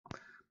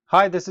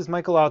Hi, this is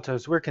Michael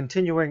Altos. We're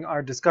continuing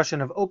our discussion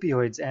of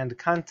opioids and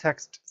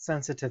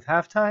context-sensitive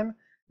halftime.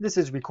 This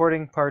is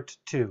recording part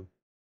 2.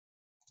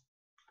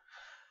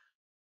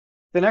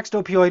 The next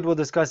opioid we'll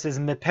discuss is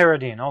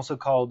meperidine, also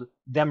called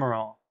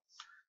Demerol.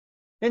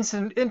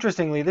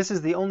 Interestingly, this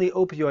is the only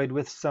opioid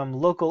with some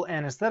local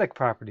anesthetic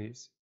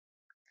properties.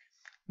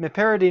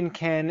 Meperidine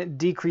can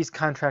decrease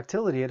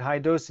contractility at high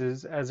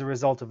doses as a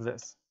result of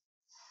this.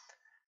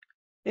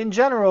 In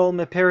general,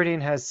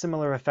 meperidine has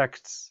similar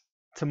effects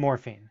to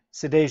morphine: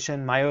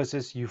 sedation,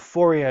 miosis,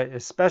 euphoria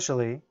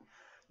especially,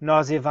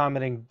 nausea,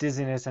 vomiting,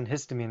 dizziness, and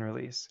histamine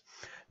release.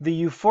 The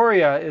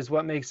euphoria is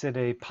what makes it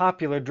a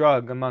popular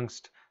drug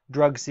amongst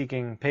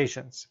drug-seeking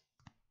patients.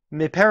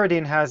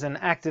 Meperidine has an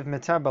active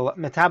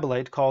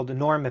metabolite called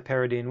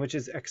normeperidine, which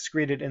is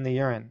excreted in the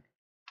urine.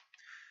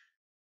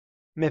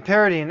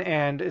 Meperidine,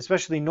 and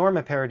especially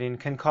normeperidine,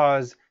 can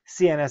cause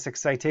CNS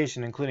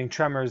excitation, including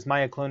tremors,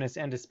 myoclonus,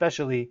 and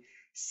especially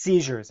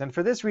seizures. And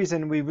for this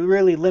reason, we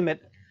really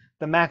limit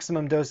the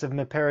maximum dose of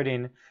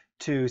meperidine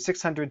to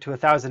 600 to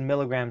 1,000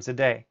 milligrams a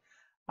day.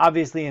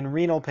 Obviously, in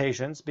renal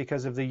patients,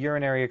 because of the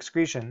urinary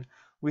excretion,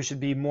 we should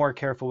be more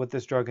careful with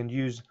this drug and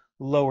use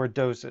lower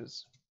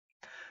doses.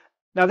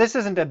 Now, this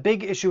isn't a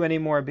big issue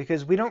anymore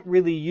because we don't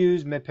really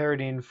use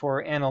meperidine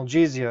for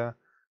analgesia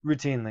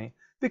routinely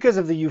because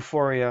of the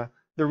euphoria,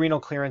 the renal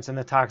clearance, and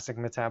the toxic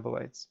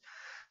metabolites.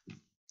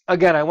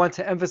 Again, I want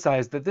to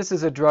emphasize that this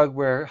is a drug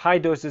where high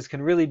doses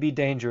can really be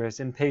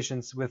dangerous in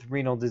patients with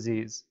renal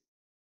disease.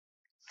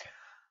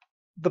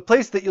 The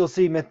place that you'll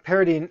see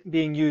meperidine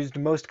being used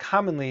most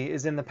commonly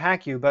is in the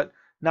PACU, but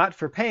not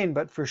for pain,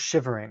 but for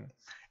shivering.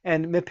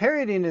 And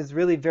meperidine is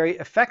really very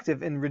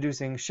effective in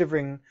reducing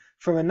shivering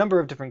from a number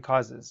of different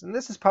causes. And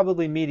this is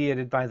probably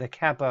mediated by the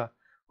kappa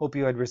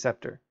opioid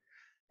receptor.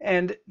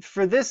 And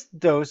for this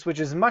dose, which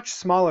is much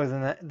smaller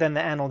than the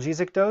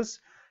analgesic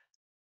dose,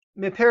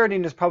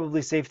 meperidine is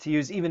probably safe to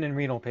use even in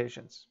renal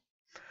patients.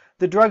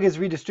 The drug is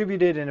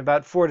redistributed in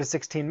about 4 to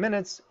 16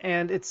 minutes,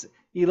 and its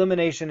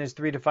elimination is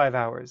 3 to 5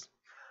 hours.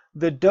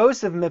 The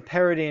dose of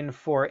meperidine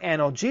for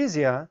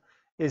analgesia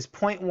is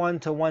 0.1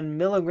 to 1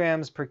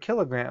 milligrams per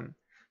kilogram.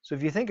 So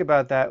if you think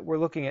about that, we're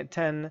looking at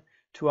 10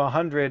 to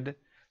 100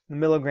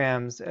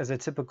 milligrams as a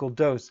typical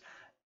dose.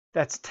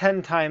 That's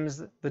 10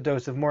 times the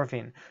dose of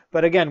morphine.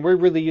 But again, we're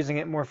really using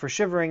it more for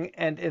shivering,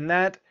 and in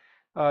that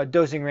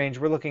dosing range,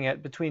 we're looking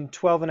at between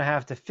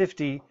 12.5 to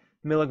 50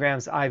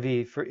 milligrams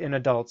IV in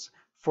adults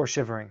for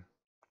shivering.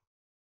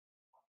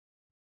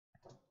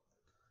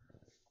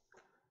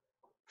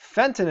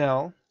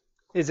 Fentanyl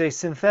is a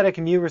synthetic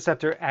mu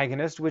receptor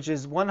agonist, which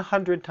is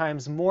 100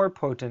 times more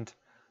potent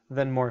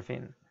than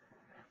morphine.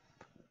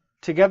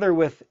 Together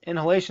with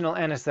inhalational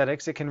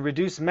anesthetics, it can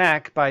reduce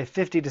MAC by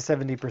 50 to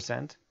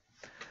 70%.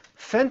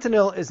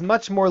 Fentanyl is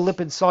much more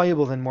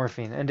lipid-soluble than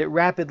morphine, and it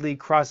rapidly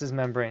crosses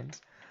membranes.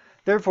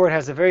 Therefore, it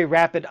has a very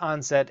rapid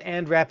onset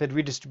and rapid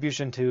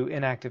redistribution to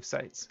inactive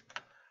sites.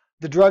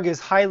 The drug is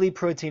highly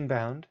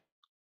protein-bound,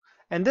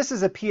 and this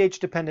is a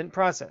pH-dependent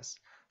process,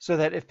 so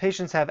that if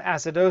patients have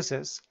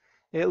acidosis,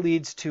 it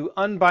leads to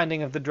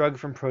unbinding of the drug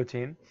from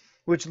protein,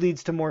 which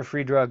leads to more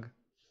free drug.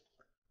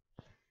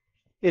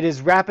 It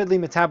is rapidly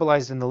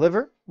metabolized in the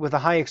liver with a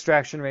high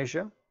extraction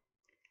ratio.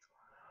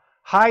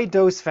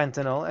 High-dose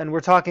fentanyl, and we're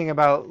talking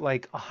about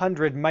like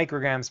 100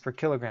 micrograms per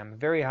kilogram,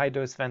 very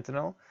high-dose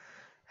fentanyl,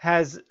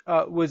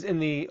 was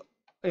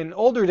in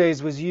older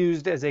days was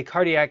used as a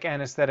cardiac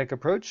anesthetic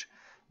approach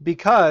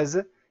because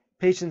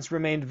patients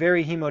remained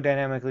very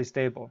hemodynamically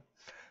stable.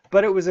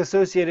 But it was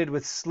associated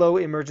with slow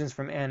emergence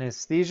from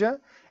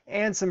anesthesia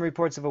and some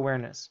reports of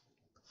awareness.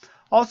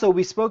 Also,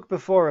 we spoke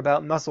before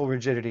about muscle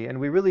rigidity, and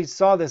we really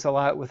saw this a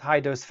lot with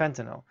high-dose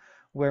fentanyl,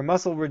 where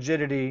muscle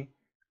rigidity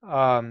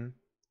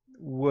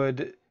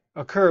would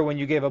occur when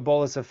you gave a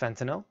bolus of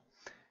fentanyl.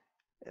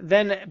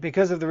 Then,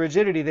 because of the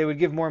rigidity, they would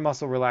give more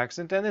muscle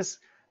relaxant, and this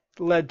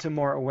led to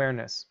more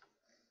awareness.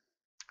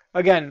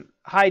 Again,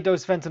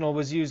 high-dose fentanyl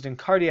was used in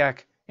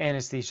cardiac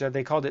anesthesia.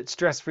 They called it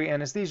stress-free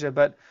anesthesia,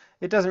 but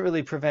it doesn't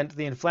really prevent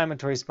the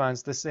inflammatory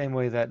response the same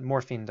way that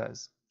morphine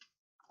does.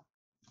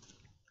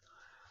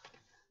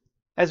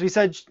 As we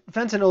said,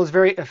 fentanyl is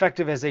very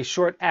effective as a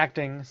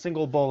short-acting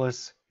single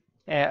bolus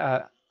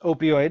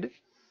opioid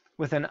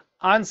with an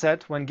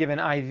onset when given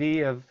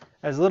IV of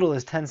as little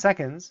as 10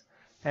 seconds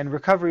and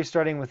recovery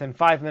starting within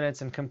 5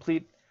 minutes and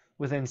complete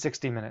within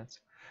 60 minutes.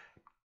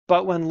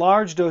 But when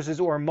large doses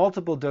or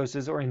multiple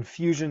doses or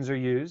infusions are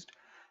used,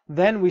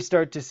 then we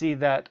start to see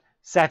that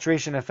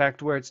saturation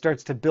effect where it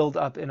starts to build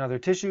up in other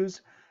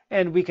tissues,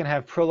 and we can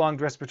have prolonged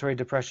respiratory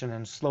depression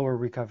and slower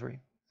recovery.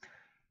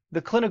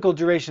 The clinical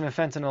duration of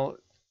fentanyl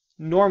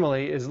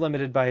normally is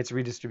limited by its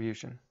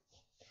redistribution.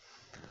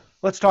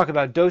 Let's talk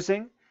about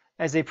dosing.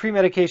 As a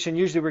premedication,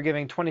 usually we're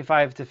giving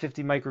 25 to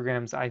 50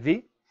 micrograms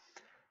IV.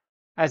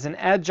 As an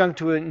adjunct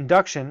to an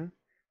induction,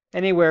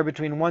 anywhere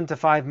between 1 to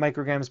 5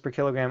 micrograms per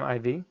kilogram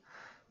IV.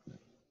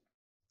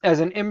 As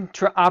an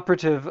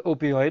intraoperative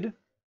opioid,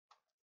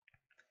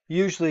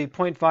 usually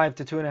 0.5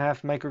 to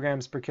 2.5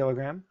 micrograms per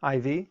kilogram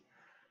IV.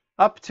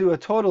 up to a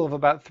total of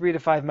about 3 to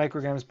 5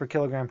 micrograms per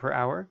kilogram per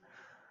hour.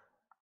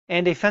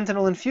 And a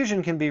fentanyl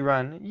infusion can be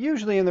run,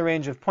 usually in the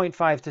range of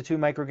 0.5 to 2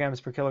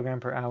 micrograms per kilogram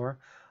per hour,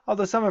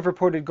 although some have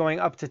reported going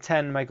up to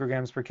 10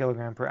 micrograms per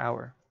kilogram per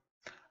hour.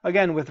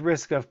 Again, with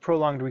risk of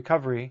prolonged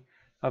recovery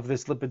of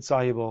this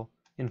lipid-soluble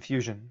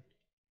infusion.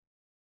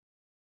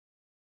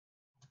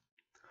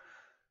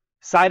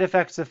 Side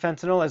effects of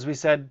fentanyl, as we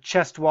said,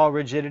 chest wall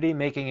rigidity,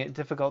 making it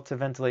difficult to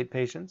ventilate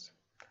patients.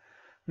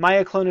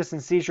 Myoclonus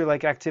and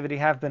seizure-like activity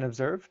have been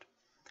observed.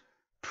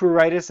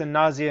 Pruritus and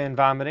nausea and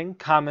vomiting,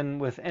 common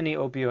with any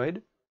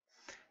opioid.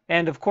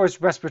 And of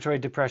course, respiratory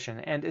depression,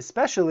 and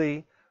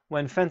especially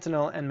when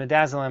fentanyl and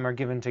midazolam are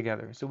given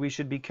together. So we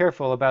should be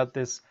careful about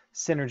this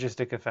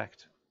synergistic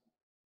effect.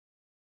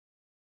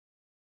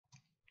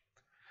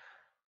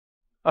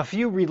 A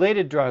few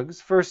related drugs.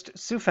 First,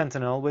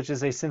 sufentanil, which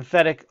is a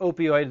synthetic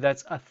opioid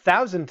that's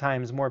 1,000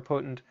 times more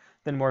potent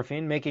than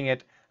morphine, making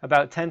it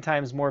about 10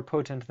 times more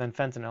potent than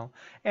fentanyl.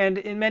 And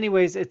in many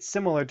ways, it's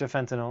similar to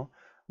fentanyl,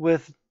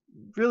 with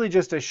really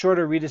just a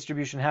shorter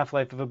redistribution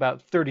half-life of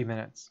about 30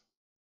 minutes.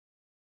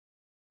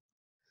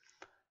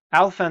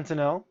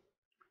 Alfentanil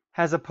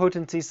has a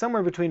potency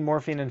somewhere between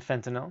morphine and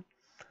fentanyl,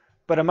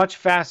 but a much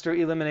faster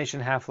elimination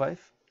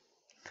half-life.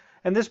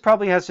 And this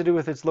probably has to do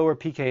with its lower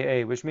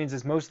pKa, which means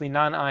it's mostly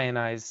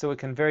non-ionized, so it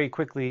can very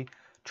quickly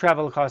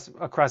travel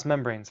across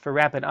membranes for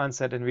rapid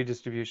onset and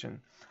redistribution.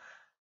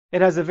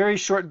 It has a very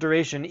short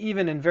duration,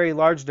 even in very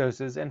large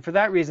doses, and for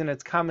that reason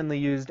it's commonly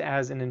used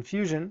as an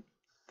infusion.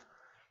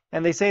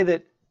 And they say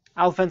that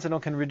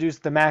alfentanil can reduce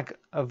the MAC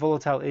of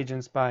volatile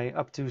agents by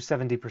up to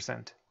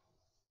 70%.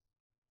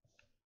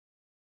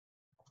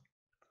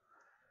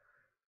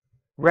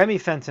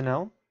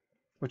 Remifentanil,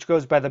 which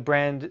goes by the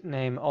brand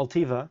name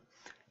Altiva,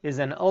 is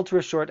an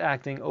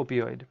ultra-short-acting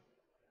opioid.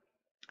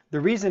 The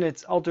reason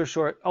it's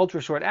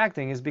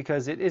ultra-short-acting is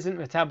because it isn't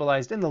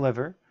metabolized in the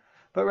liver,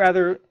 but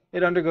rather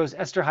it undergoes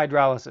ester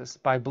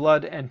hydrolysis by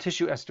blood and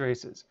tissue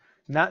esterases,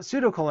 not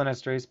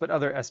pseudocholinesterase, but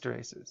other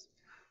esterases.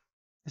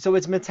 So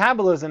its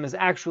metabolism is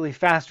actually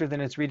faster than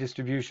its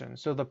redistribution.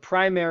 So the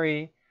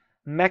primary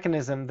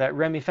mechanism that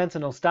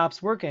remifentanil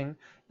stops working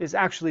is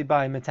actually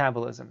by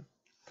metabolism.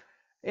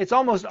 It's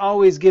almost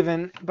always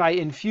given by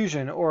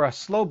infusion or a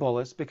slow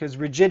bolus because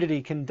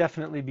rigidity can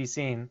definitely be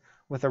seen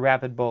with a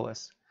rapid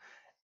bolus.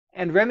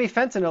 And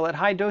remifentanil at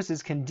high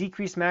doses can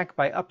decrease MAC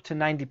by up to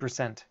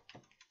 90%.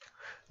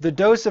 The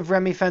dose of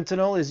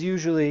remifentanil is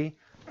usually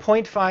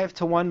 0.5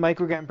 to 1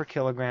 microgram per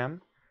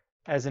kilogram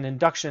as an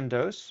induction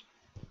dose.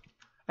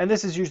 And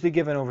this is usually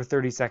given over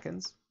 30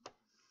 seconds.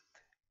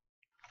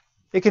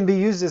 It can be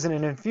used as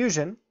an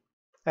infusion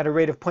at a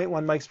rate of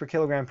 0.1 mics per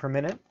kilogram per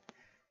minute.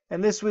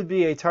 And this would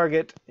be a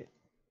target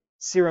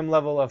serum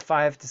level of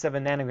 5 to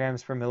 7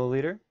 nanograms per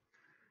milliliter.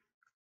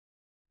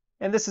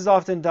 And this is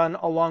often done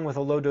along with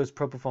a low-dose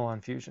propofol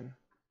infusion.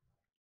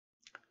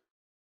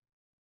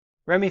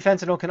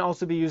 Remifentanil can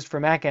also be used for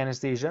MAC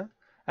anesthesia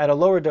at a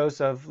lower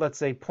dose of, let's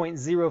say,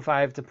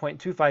 0.05 to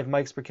 0.25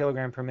 mics per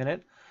kilogram per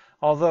minute.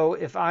 Although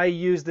if I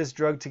use this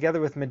drug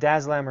together with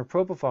midazolam or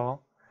propofol,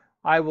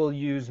 I will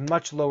use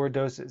much lower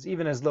doses,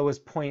 even as low as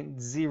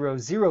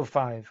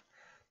 0.005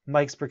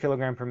 mics per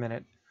kilogram per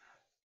minute.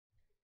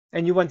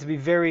 And you want to be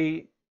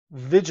very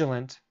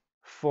vigilant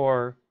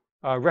for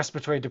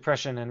respiratory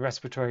depression and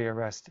respiratory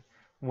arrest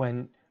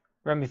when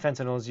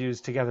remifentanil is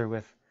used together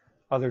with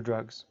other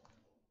drugs.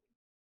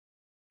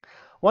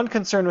 One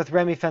concern with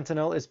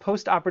remifentanil is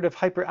postoperative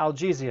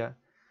hyperalgesia.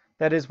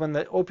 That is, when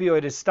the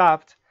opioid is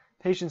stopped,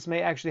 patients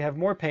may actually have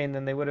more pain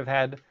than they would have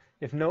had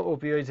if no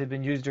opioids had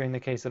been used during the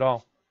case at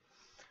all.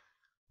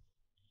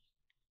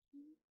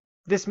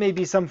 This may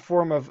be some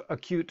form of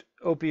acute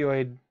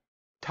opioid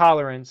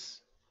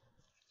tolerance.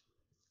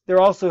 There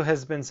also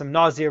has been some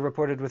nausea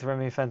reported with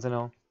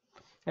remifentanil.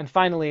 And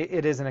finally,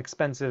 it is an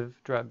expensive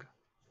drug.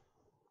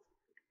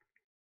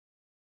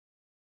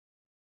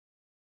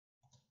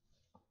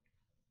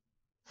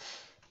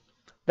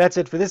 That's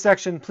it for this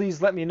section.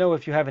 Please let me know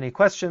if you have any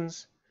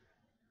questions,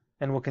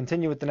 and we'll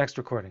continue with the next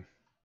recording.